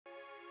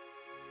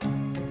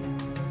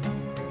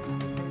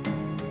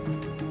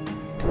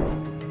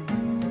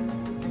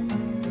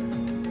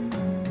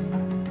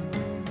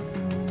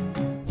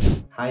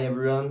Hi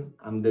everyone,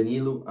 I'm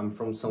Danilo, I'm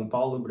from São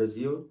Paulo,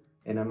 Brazil,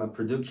 and I'm a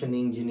production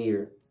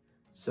engineer.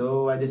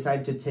 So I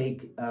decided to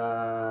take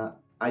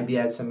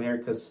IBS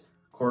Americas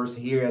course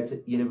here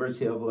at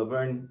University of La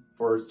Verne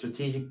for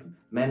strategic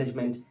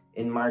management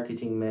and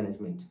marketing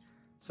management.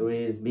 So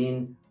it has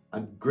been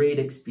a great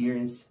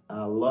experience,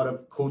 a lot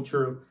of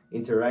cultural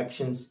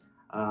interactions.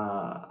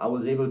 I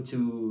was able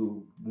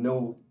to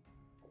know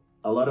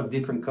a lot of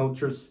different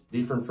cultures,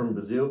 different from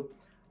Brazil.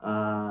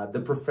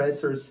 The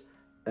professors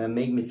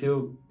make me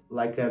feel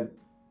like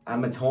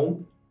I'm at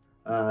home.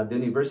 The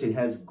university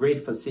has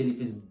great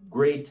facilities,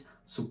 great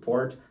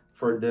support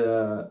for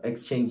the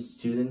exchange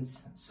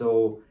students.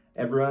 So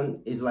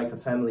everyone is like a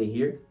family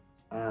here.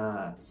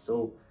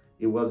 So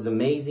it was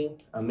amazing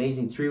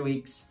 3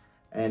 weeks.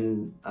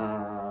 And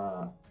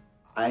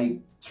I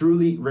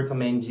truly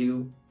recommend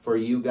for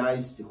you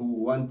guys who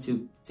want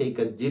to take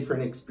a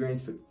different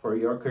experience for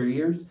your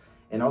careers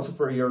and also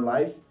for your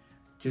life,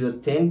 to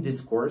attend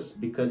this course,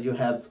 because you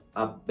have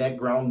a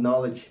background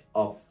knowledge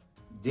of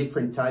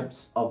different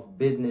types of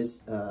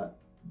business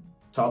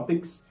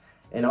topics,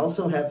 and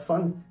also have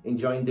fun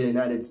enjoying the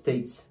United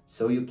States.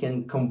 So you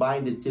can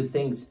combine the two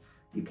things.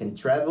 You can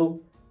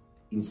travel,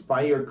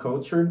 inspire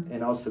culture,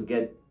 and also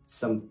get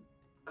some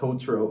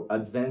cultural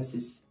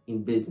advances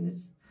in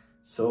business.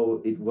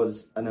 So it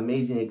was an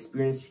amazing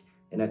experience,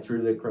 and I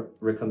truly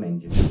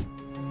recommend you.